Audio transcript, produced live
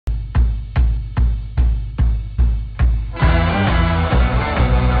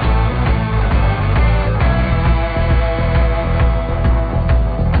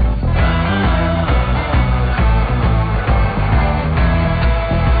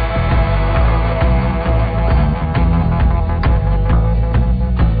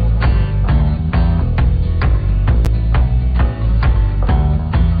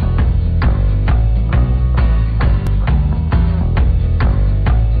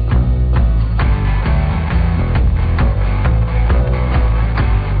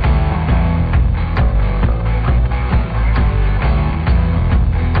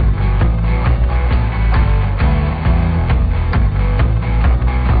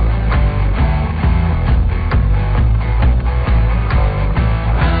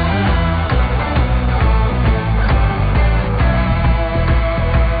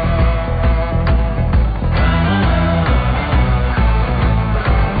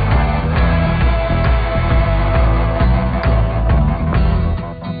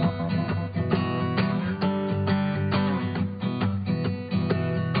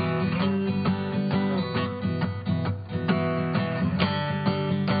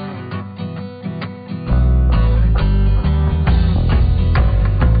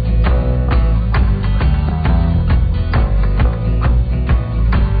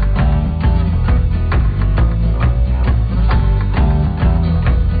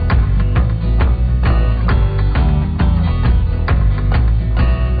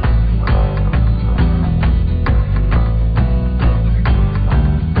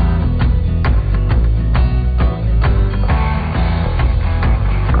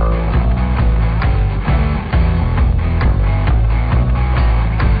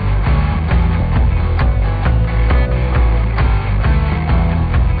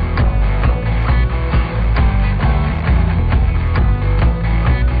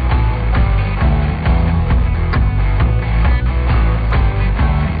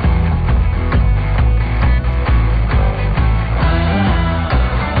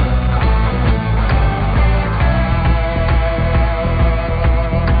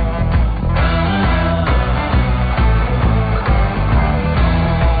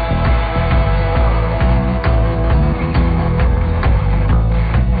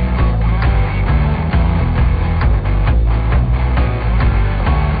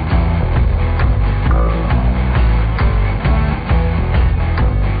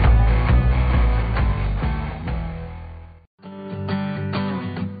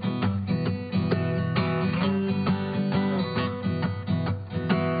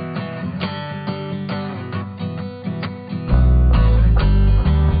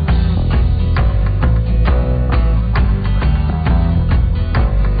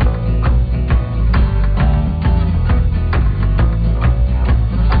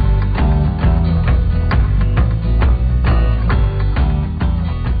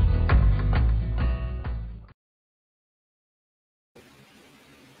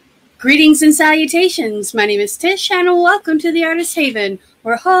Greetings and salutations. My name is Tish and welcome to the Artist Haven,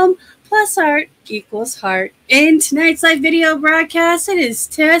 where home plus art equals heart. In tonight's live video broadcast, it is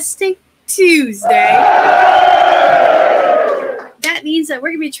Testing Tuesday. That means that we're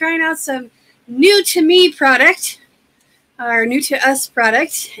going to be trying out some new to me product, or new to us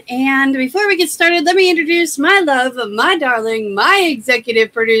product. And before we get started, let me introduce my love, my darling, my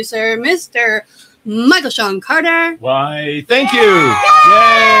executive producer, Mr. Michael Sean Carter. Why, thank you.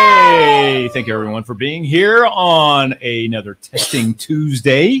 Yay. Thank you, everyone, for being here on another Testing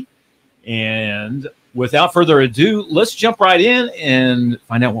Tuesday. And without further ado, let's jump right in and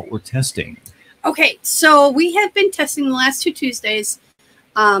find out what we're testing. Okay, so we have been testing the last 2 Tuesdays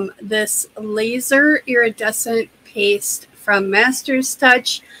this laser iridescent paste from Master's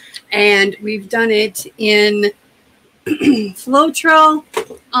Touch, and we've done it in Floetrol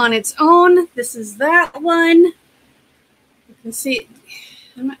on its own. This is that one. You can see,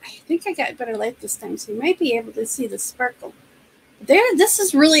 I think I got better light this time, so you might be able to see the sparkle. This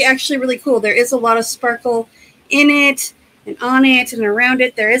is actually really cool. There is a lot of sparkle in it and on it and around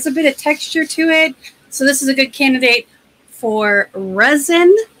it. There is a bit of texture to it, so this is a good candidate for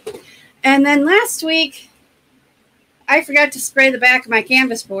resin. And then last week, I forgot to spray the back of my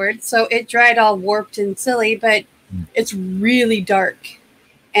canvas board, so it dried all warped and silly, but it's really dark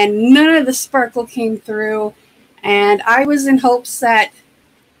and none of the sparkle came through, and I was in hopes that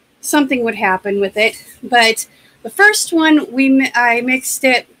something would happen with it. But the first one, I mixed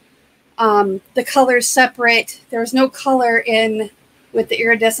it, the colors separate. There was no color in with the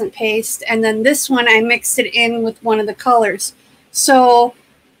iridescent paste, and then this one I mixed it in with one of the colors. So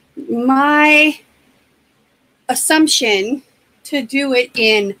my assumption to do it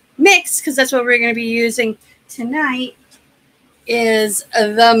in MiX, because that's what we're going to be using tonight, is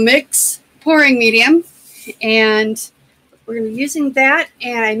the MiX pouring medium, and we're going to be using that.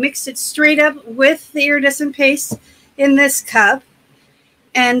 And I mixed it straight up with the iridescent paste in this cup,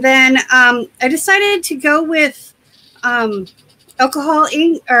 and then I decided to go with alcohol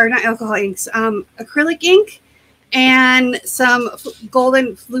ink, or not alcohol inks, acrylic ink, and some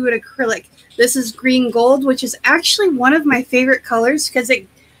golden fluid acrylic. This is green gold, which is actually one of my favorite colors because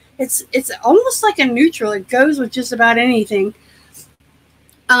it's almost like a neutral. It goes with just about anything.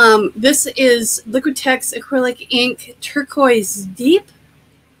 This is Liquitex acrylic ink turquoise deep.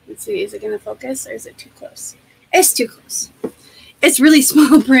 Let's see, is it going to focus or is it too close? It's too close. It's really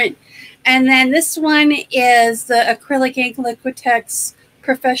small print. And then this one is the acrylic ink Liquitex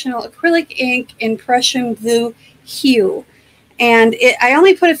professional acrylic ink impression blue hue. And I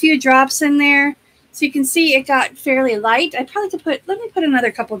only put a few drops in there, so you can see it got fairly light. I probably could let me put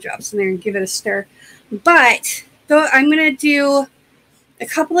another couple drops in there and give it a stir. But though I'm going to do a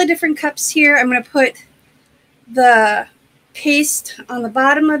couple of different cups here. I'm going to put the paste on the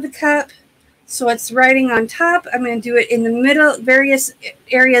bottom of the cup, so it's riding on top. I'm going to do it in the middle, various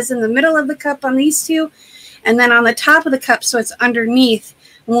areas in the middle of the cup on these two, and then on the top of the cup so it's underneath.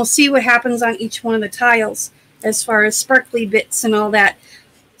 And we'll see what happens on each one of the tiles as far as sparkly bits and all that.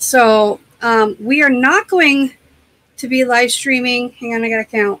 So we are not going to be live streaming. Hang on, I gotta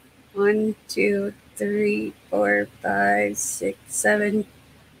count. 1, 2, 3, 4, 5, 6, 7.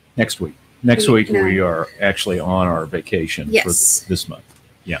 Next week. Next week we are actually on our vacation for this month.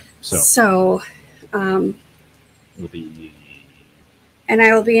 Yeah. So we'll be, and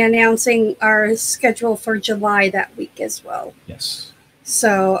I will be announcing our schedule for July that week as well. Yes.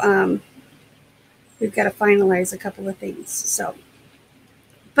 So we've got to finalize a couple of things. So,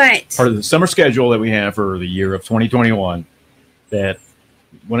 but part of the summer schedule that we have for the year of 2021, that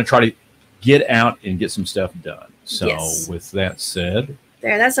want to try to get out and get some stuff done. So with that said,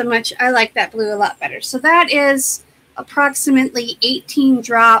 I like that blue a lot better. So that is approximately 18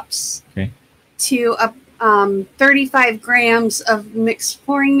 drops to 35 grams of mixed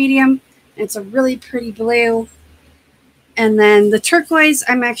pouring medium. It's a really pretty blue. And then the turquoise,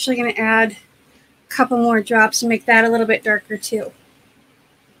 I'm actually going to add a couple more drops and make that a little bit darker too.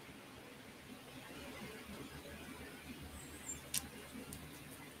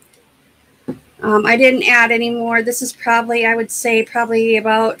 I didn't add any more. This is probably, I would say, probably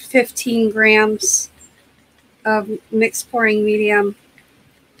about 15 grams of mixed pouring medium.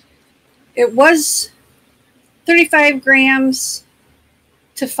 It was 35 grams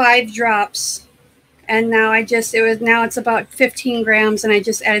to 5 drops. And now now it's about 15 grams, and I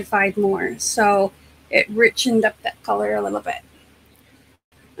just added 5 more. So it richened up that color a little bit.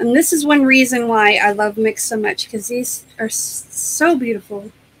 And this is one reason why I love MiX so much, because these are so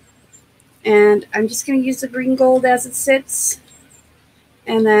beautiful. And I'm just going to use the green gold as it sits.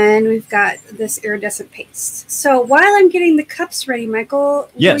 And then we've got this iridescent paste. So while I'm getting the cups ready, Michael,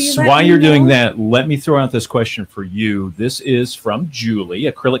 yes, while you're doing that, let me throw out this question for you. This is from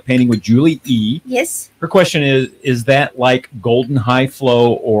Julie, acrylic painting with Julie E. Yes. Her question is that like golden high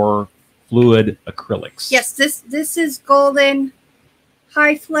flow or fluid acrylics? Yes, this is golden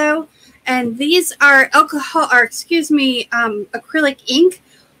high flow, and these are acrylic ink,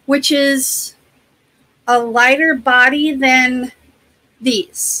 which is a lighter body than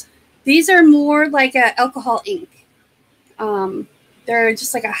these. These are more like a alcohol ink. They're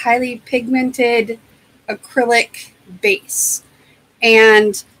just like a highly pigmented acrylic base,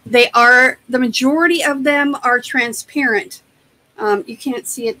 and the majority of them are transparent. You can't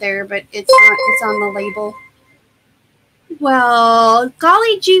see it there, but it's on the label. Well,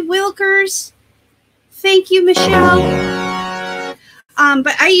 golly gee wilkers. Thank you, Michelle.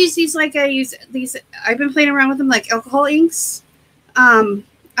 But I use these like I use these. I've been playing around with them like alcohol inks. I'm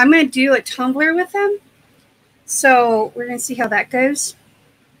going to do a tumbler with them. So we're going to see how that goes.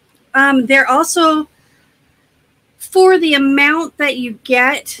 They're also, for the amount that you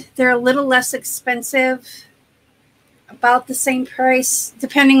get, they're a little less expensive. About the same price,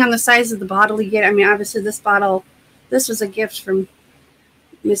 depending on the size of the bottle you get. I mean, obviously this was a gift from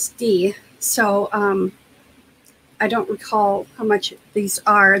Miss D. So I don't recall how much these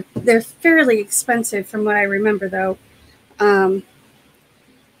are. They're fairly expensive from what I remember, though.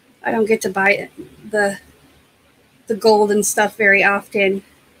 I don't get to buy the gold and stuff very often.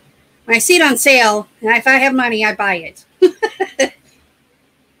 When I see it on sale, and if I have money, I buy it.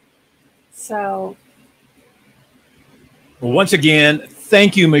 So. Well, once again,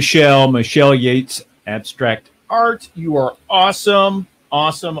 thank you, Michelle. Michelle Yates, Abstract Art. You are awesome.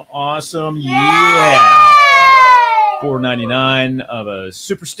 Awesome, awesome. Yeah. $4.99 of a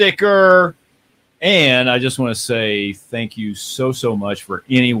super sticker. And I just want to say thank you so much for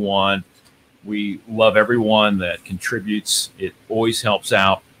anyone. We love everyone that contributes. It always helps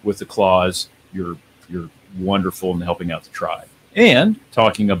out with the cause. You're wonderful in helping out the tribe. And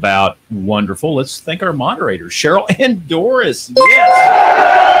talking about wonderful, let's thank our moderators, Cheryl and Doris.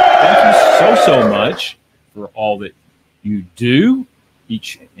 Yes. Thank you so much for all that you do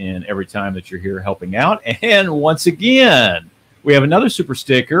each and every time that you're here helping out. And once again, we have another super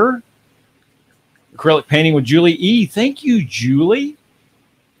sticker. Acrylic painting with Julie E. Thank you, Julie.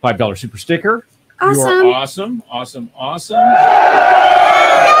 $5 super sticker. Awesome. You are awesome, awesome, awesome.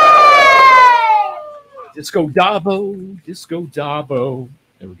 Disco Dabo, Disco Dabo.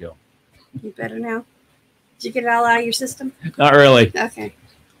 There we go. You better now. Did you get it all out of your system? Not really. Okay.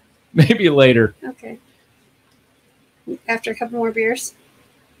 Maybe later. Okay. After a couple more beers?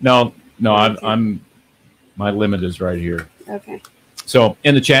 No, okay. Okay. My limit is right here. Okay. So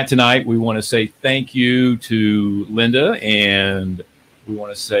in the chat tonight, we want to say thank you to Linda, and we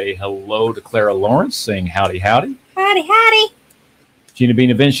want to say hello to Clara Lawrence, saying howdy, howdy. Howdy, howdy. Gina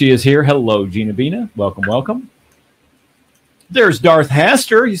Bina Vinci is here. Hello, Gina Bina. Welcome, welcome. There's Darth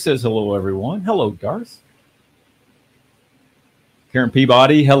Haster. He says hello, everyone. Hello, Darth. Karen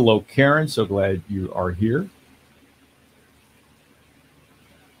Peabody. Hello, Karen. So glad you are here.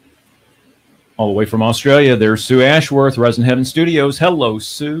 All the way from Australia, there's Sue Ashworth, Resin Heaven Studios. Hello,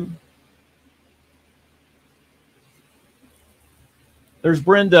 Sue. There's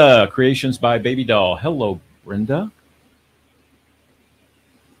Brenda, Creations by Baby Doll. Hello, Brenda.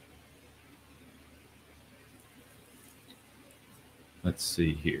 Let's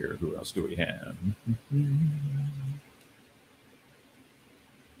see here. Who else do we have?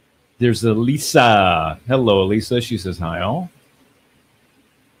 There's Elisa. Hello, Elisa. She says hi, all.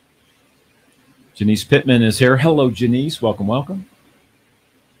 Janice Pittman is here. Hello, Janice. Welcome, welcome.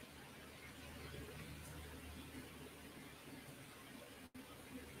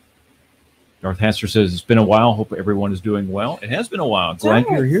 Darth Haster says, it's been a while. Hope everyone is doing well. It has been a while. Glad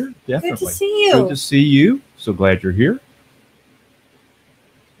you're here. Definitely. Good to see you. Good to see you. So glad you're here.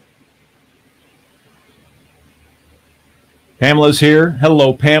 Pamela's here.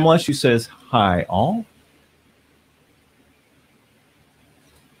 Hello, Pamela. She says, hi, all.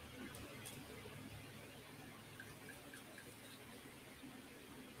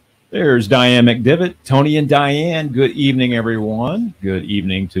 There's Diane McDivitt, Tony and Diane. Good evening, everyone. Good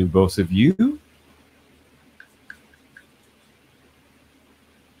evening to both of you.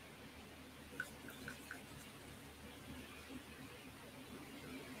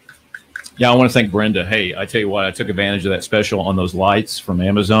 Yeah, I want to thank Brenda. Hey, I tell you what, I took advantage of that special on those lights from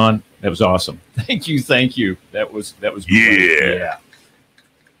Amazon. That was awesome. Thank you, thank you. That was great. Yeah.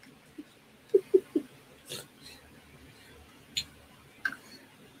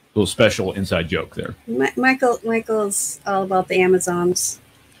 Little special inside joke there. Michael's all about the Amazons,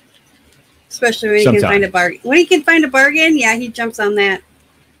 especially when he Sometimes. can find a bargain. When he can find a bargain, yeah, he jumps on that.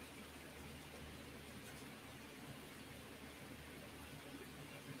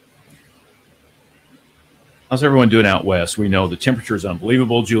 How's everyone doing out west? We know the temperature is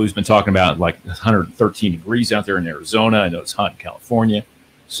unbelievable. Julie's been talking about like 113 degrees out there in Arizona. I know it's hot in California.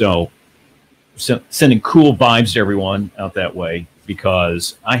 So sending cool vibes to everyone out that way,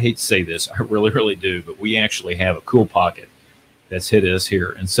 because I hate to say this, I really, really do, but we actually have a cool pocket that's hit us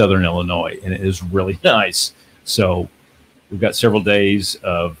here in Southern Illinois, and it is really nice. So we've got several days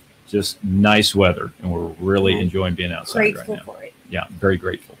of just nice weather, and we're really enjoying being outside right now. Grateful for it. Yeah, very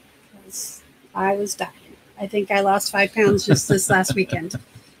grateful. I was dying. I think I lost 5 pounds just this last weekend,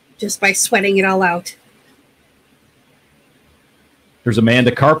 just by sweating it all out. There's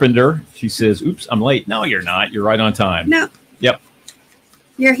Amanda Carpenter. She says, oops, I'm late. No, you're not. You're right on time. No. Yep.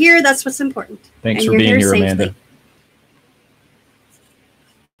 You're here. That's what's important. Thanks for being here, Amanda.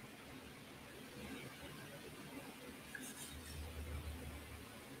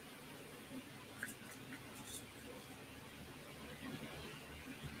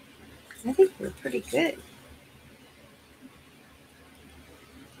 I think we're pretty good.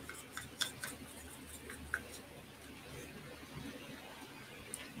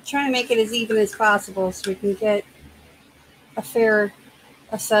 Trying to make it as even as possible so we can get a fair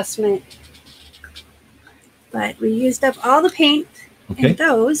assessment. But we used up all the paint in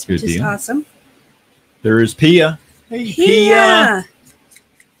those, which is awesome. There is Pia. Hey, Pia.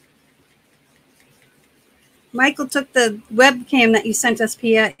 Michael took the webcam that you sent us,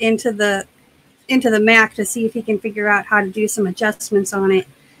 Pia, into the Mac to see if he can figure out how to do some adjustments on it.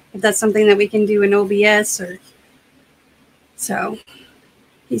 If that's something that we can do in OBS or so.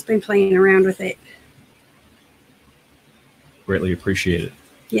 He's been playing around with it. Greatly appreciate it.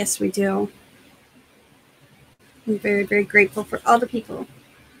 Yes, we do. I'm very, very grateful for all the people.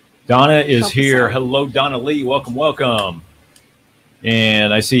 Donna is here. Hello, Donna Lee. Welcome, welcome.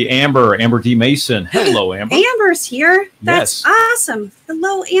 And I see Amber D. Mason. Hello, Amber. Amber's here. That's awesome.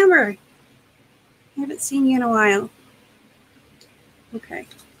 Hello, Amber. I haven't seen you in a while. Okay.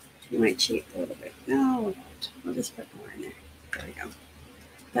 You might cheat a little bit. No, we won't. We'll just put more in there. There we go.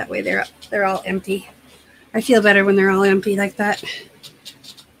 That way they're all empty. I feel better when they're all empty like that.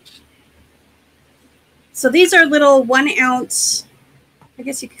 So these are little 1 ounce, I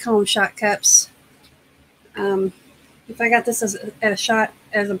guess you could call them shot cups. If I got this as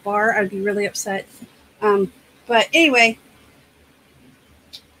a bar, I'd be really upset. But anyway,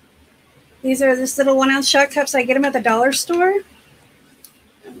 these are just little 1 ounce shot cups. I get them at the dollar store.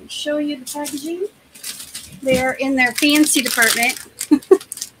 I'll show you the packaging. They are in their fancy department.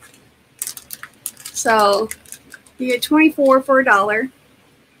 So you get 24 for $1,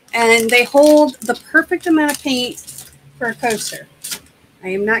 and they hold the perfect amount of paint for a coaster. I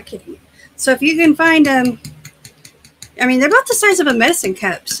am not kidding you. So if you can find them, I mean, they're about the size of a medicine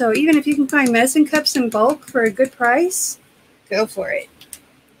cup. So even if you can find medicine cups in bulk for a good price, go for it.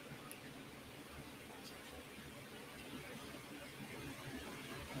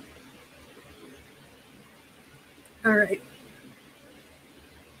 All right.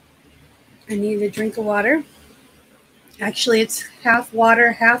 I need a drink of water. Actually, it's half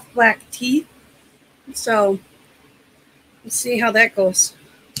water, half black tea. So let's see how that goes.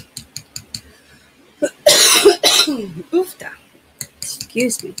 Oofta.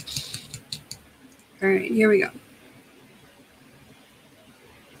 Excuse me. All right, here we go.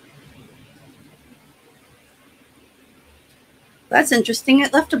 That's interesting.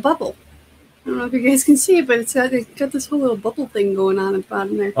 It left a bubble. I don't know if you guys can see it, but it's got this whole little bubble thing going on at the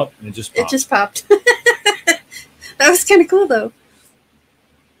bottom there. Oh, it just popped. It just popped. That was kind of cool, though.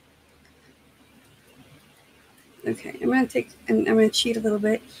 Okay, I'm gonna cheat a little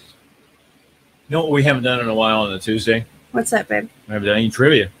bit. You know what we haven't done in a while on a Tuesday? What's that, babe? We haven't done any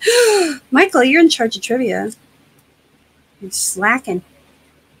trivia. Michael, you're in charge of trivia. You're slacking.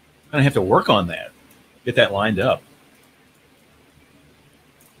 I'm gonna have to work on that. Get that lined up.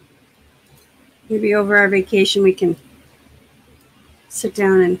 Maybe over our vacation we can sit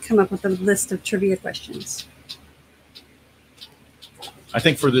down and come up with a list of trivia questions. I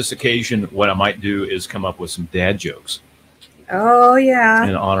think for this occasion, what I might do is come up with some dad jokes. Oh, yeah.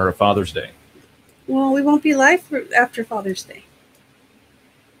 In honor of Father's Day. Well, we won't be live after Father's Day.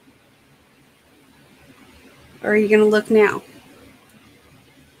 Or are you going to look now?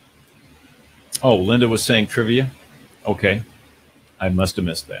 Oh, Linda was saying trivia? Okay. I must have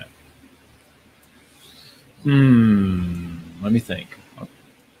missed that. Let me think.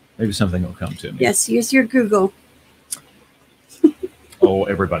 Maybe something will come to me. Yes, use your Google. Oh, Oh,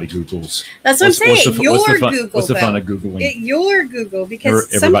 everybody Googles. That's what I'm saying. Your Google. What's the fun of Googling? Your Google,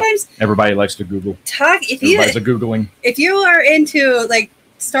 because sometimes everybody likes to Google. Everybody's a Googling. If you are into like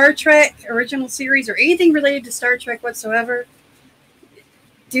Star Trek original series or anything related to Star Trek whatsoever,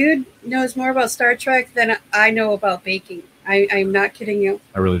 dude knows more about Star Trek than I know about baking. I'm not kidding you.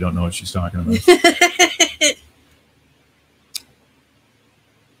 I really don't know what she's talking about.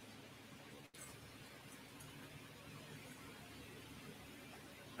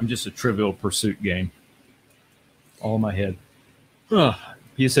 I'm just a Trivial Pursuit game. All in my head.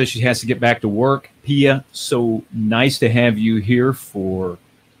 Pia says she has to get back to work. Pia, so nice to have you here for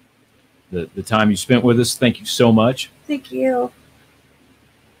the time you spent with us. Thank you so much. Thank you.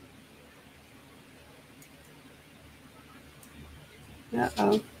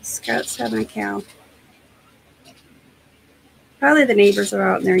 Uh-oh. Scout's had my cow. Probably the neighbors are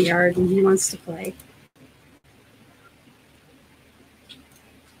out in their yard and he wants to play.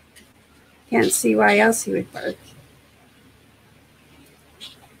 Can't see why else he would bark.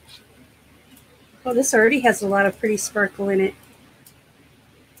 Oh, this already has a lot of pretty sparkle in it.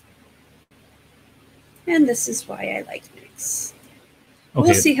 And this is why I like MiX. Okay.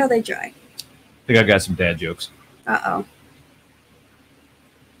 We'll see how they dry. I think I got some dad jokes. Uh-oh.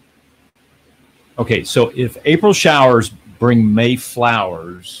 Okay, so if April showers bring May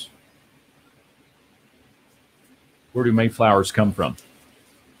flowers, where do May flowers come from?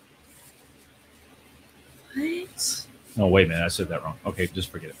 What? Oh, wait a minute. I said that wrong. Okay, just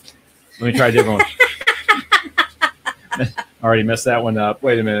forget it. Let me try a different one. Already messed that one up.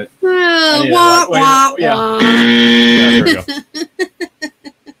 Wait a minute. Yeah, there we go.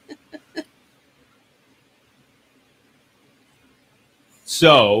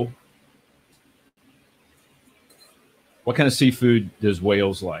 So, what kind of seafood does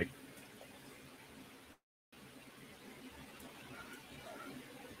Wales like?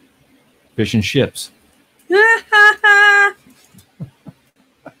 Fish and chips.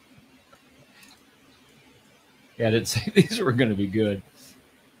 Yeah, I didn't say these were going to be good.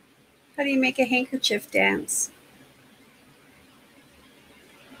 How do you make a handkerchief dance?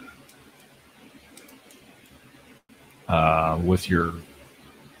 With your,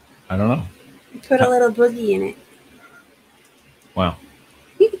 I don't know. Put a little boogie in it. Wow.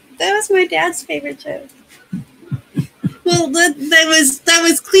 That was my dad's favorite joke. Well, that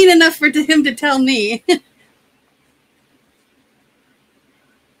was clean enough for him to tell me.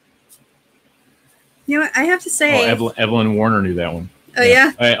 You know what? I have to say. Oh, Evelyn Warner knew that one. Oh,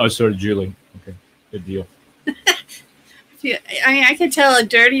 yeah? Oh, so did Julie. Okay, good deal. I mean, I could tell a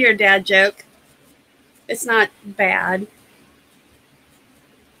dirtier dad joke. It's not bad.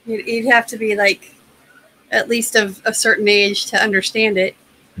 You'd have to be like at least of a certain age to understand it.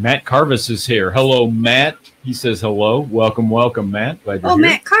 Matt Carvis is here. Hello, Matt. He says hello. Welcome, Matt. Glad you're here.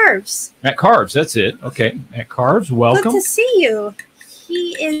 Matt Carves. Matt Carves, that's it. Okay, Matt Carves, welcome. Good to see you.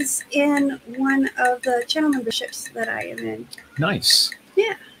 He is in one of the channel memberships that I am in. Nice.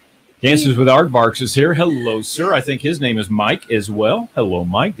 Yeah. Dances with Aardvarks is here. Hello, sir. I think his name is Mike as well. Hello,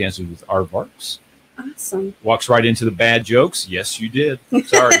 Mike. Dances with Aardvarks. Awesome. Walks right into the bad jokes. Yes, you did.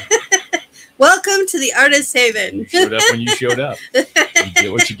 Sorry. Welcome to the Artist Haven. You showed up when you showed up. You get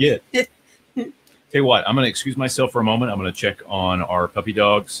what you get. Tell you what, I'm going to excuse myself for a moment. I'm going to check on our puppy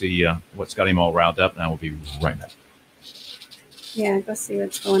dog, see what's got him all riled up, and I will be right back. Yeah, go see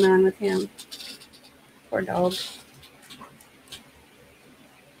what's going on with him. Poor dog.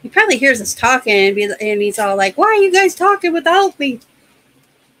 He probably hears us talking and he's all like, why are you guys talking without me?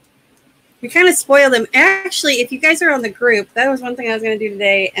 We kind of spoiled him. Actually, if you guys are on the group, that was one thing I was going to do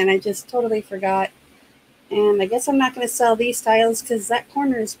today, and I just totally forgot. And I guess I'm not going to sell these tiles because that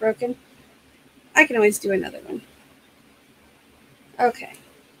corner is broken. I can always do another one. Okay.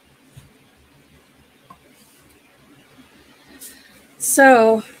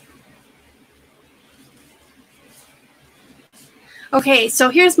 So,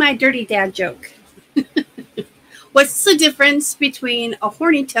 here's my dirty dad joke. What's the difference between a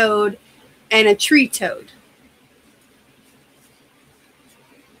horny toad and a tree toad?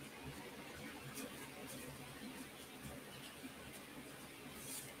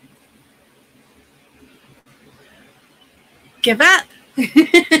 Give up.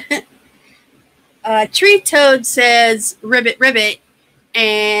 A tree toad says ribbit, ribbit,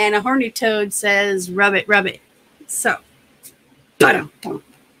 and a horny toad says rub it, rub it. So, that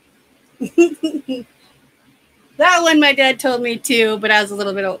one my dad told me too, but I was a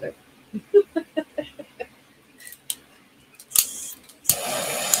little bit older.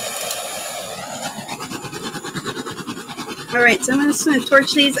 All right, so I'm just going to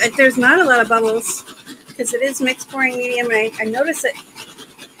torch these. There's not a lot of bubbles because it is mixed pouring medium. I notice that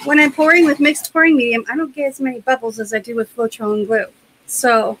when I'm pouring with mixed pouring medium, I don't get as many bubbles as I do with Floetrol glue.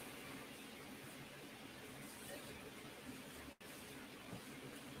 So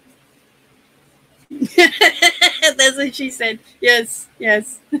that's what she said. Yes,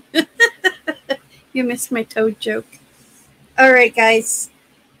 yes. You missed my toad joke. All right, guys.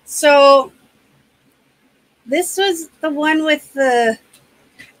 So this was the one with the,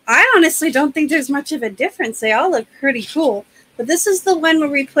 I honestly don't think there's much of a difference. They all look pretty cool. But this is the one where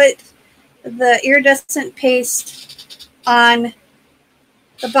we put the iridescent paste on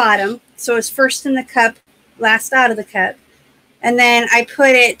the bottom. So it's first in the cup, last out of the cup. And then I put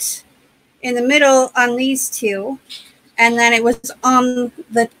it in the middle on these two. And then it was on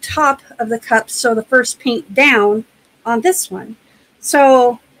the top of the cup, so the first paint down on this one.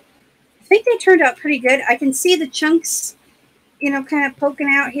 So I think they turned out pretty good. I can see the chunks, you know, kind of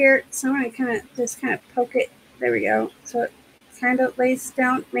poking out here. So I'm going to kind of just kind of poke it. There we go. So it kind of lays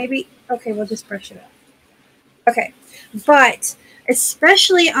down, maybe. Okay, we'll just brush it up. Okay, but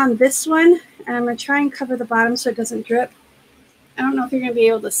especially on this one, and I'm going to try and cover the bottom so it doesn't drip. I don't know if you're going to be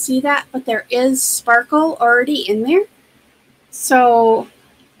able to see that, but there is sparkle already in there. So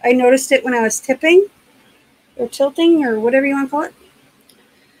I noticed it when I was tipping or tilting or whatever you want to call it.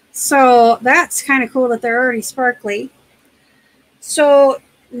 So that's kind of cool that they're already sparkly. So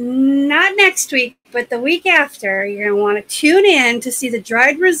not next week, but the week after, you're going to want to tune in to see the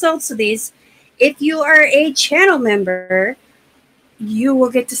dried results of these. If you are a channel member, you will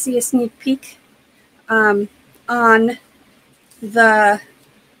get to see a sneak peek on the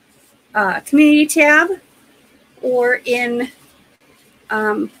community tab or in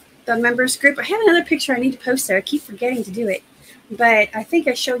the members group. I have another picture I need to post there. I keep forgetting to do it, but I think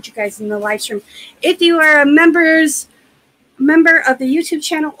I showed you guys in the live stream. If you are a member of the YouTube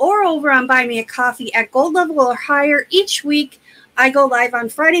channel or over on Buy Me a Coffee at gold level or higher, each week I go live on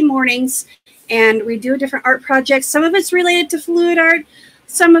Friday mornings and we do a different art project. Some of it's related to fluid art,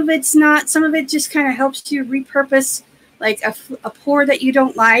 some of it's not. Some of it just kind of helps you repurpose like a pour that you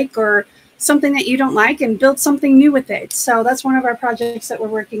don't like or something that you don't like and build something new with it. So that's one of our projects that we're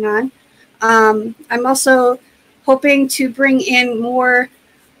working on. I'm also hoping to bring in more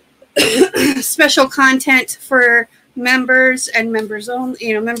special content for members and members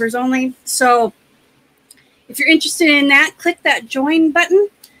only, members only. So if you're interested in that, click that join button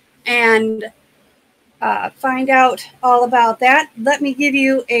and find out all about that. Let me give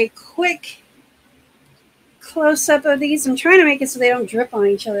you a quick close-up of these. I'm trying to make it so they don't drip on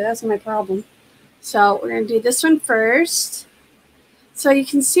each other. That's my problem. So we're going to do this one first. So you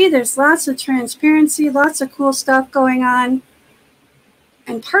can see there's lots of transparency, lots of cool stuff going on.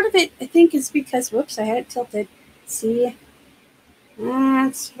 And part of it, I think, is because, whoops, I had it tilted. See?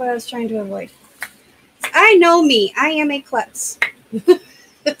 That's what I was trying to avoid. I know me. I am a klutz.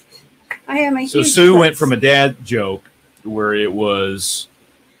 I am a huge So Sue klutz. went from a dad joke where it was,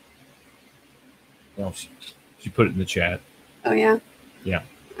 well, she put it in the chat. Oh, yeah? Yeah.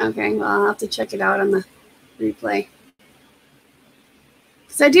 Okay, well, I'll have to check it out on the replay.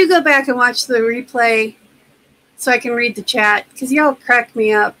 Because I do go back and watch the replay so I can read the chat, because y'all crack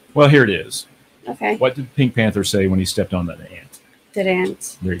me up. Well, here it is. Okay. What did Pink Panther say when he stepped on that ant?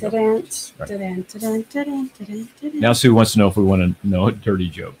 Didn't. There you go. Didn't. Right. Didn't. Now Sue wants to know if we want to know a dirty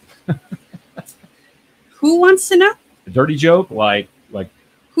joke. Who wants to know? A dirty joke, like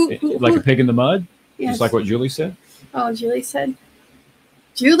Who, a pig in the mud? Yes. Just like what Julie said? Oh, Julie said.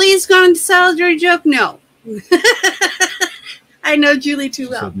 Julie's going to sell a dirty joke? No. I know Julie too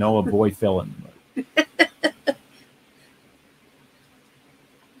well. Said, no, a boy fell in the mud.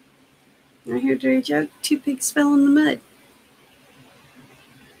 I hear a dirty joke. 2 pigs fell in the mud.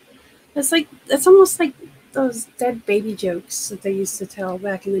 That's almost like those dead baby jokes that they used to tell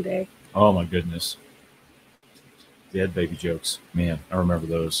back in the day. Oh, my goodness. Dead baby jokes. Man, I remember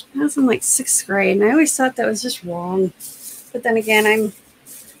those. I was in like 6th grade, and I always thought that was just wrong. But then again,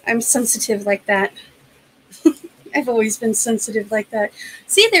 I'm sensitive like that. I've always been sensitive like that.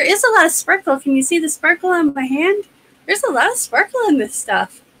 See, there is a lot of sparkle. Can you see the sparkle on my hand? There's a lot of sparkle in this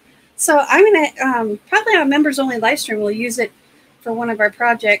stuff. So I'm going to, probably on members only live stream, we'll use it for one of our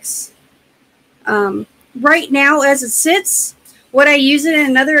projects. Right now, as it sits, would I use it in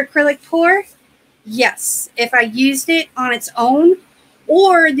another acrylic pour? Yes, if I used it on its own.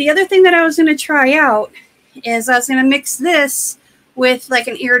 Or the other thing that I was going to try out is I was going to mix this with like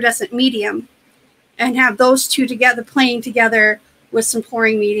an iridescent medium and have those two together, playing together with some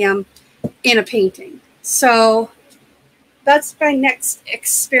pouring medium in a painting. So that's my next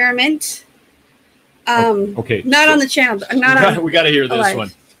experiment. Okay. Not on the channel. We got to hear this alive.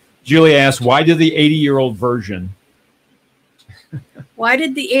 one. Julie asked, why did the 80-year-old version Why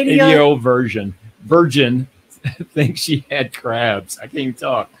did the 80-year-old virgin think she had crabs? I can't even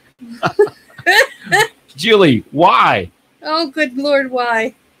talk. Julie, why? Oh, good Lord,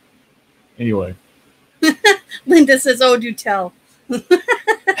 why? Anyway. Linda says, oh, do tell.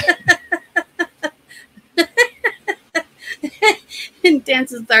 And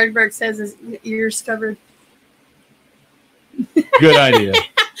Dances Thardberg says his ears covered. Good idea.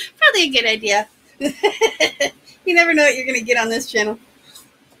 Probably a good idea. You never know what you're going to get on this channel.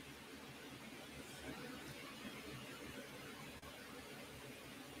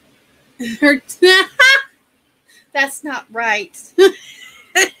 That's not right.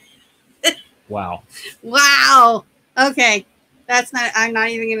 Wow. Wow. Okay. That's not, I'm not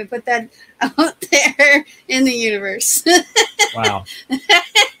even going to put that out there in the universe. Wow.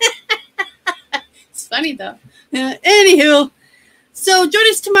 It's funny though. Anywho, so join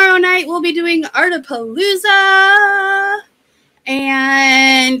us tomorrow night. We'll be doing Artapalooza.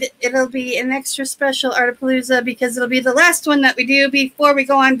 And it'll be an extra special Artapalooza because it'll be the last one that we do before we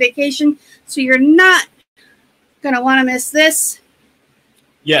go on vacation. So you're not going to want to miss this.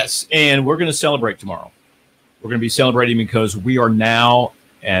 Yes, and we're going to celebrate tomorrow. We're going to be celebrating because we are now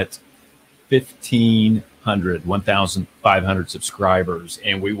at 1,500 subscribers,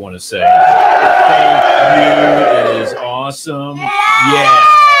 and we want to say thank you. It is awesome. Yeah.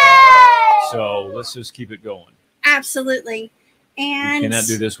 So let's just keep it going. Absolutely. And we cannot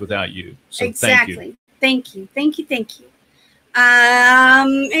do this without you. So exactly. Thank you. Anything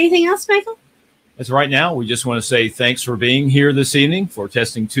else, Michael? As right now, we just want to say thanks for being here this evening for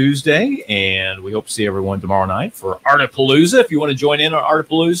Testing Tuesday, and we hope to see everyone tomorrow night for Artapalooza. If you want to join in on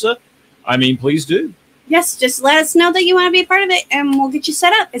Artapalooza, please do. Yes, just let us know that you want to be a part of it, and we'll get you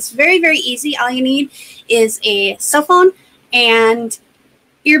set up. It's very, very easy. All you need is a cell phone and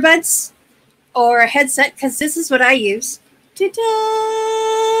earbuds or a headset, because this is what I use.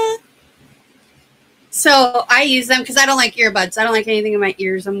 Ta-da! So I use them because I don't like earbuds. I don't like anything in my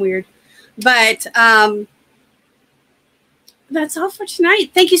ears. I'm weird. But that's all for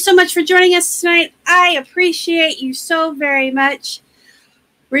tonight. Thank you so much for joining us tonight. I appreciate you so very much.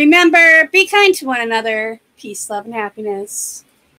 Remember, be kind to one another. Peace, love, and happiness.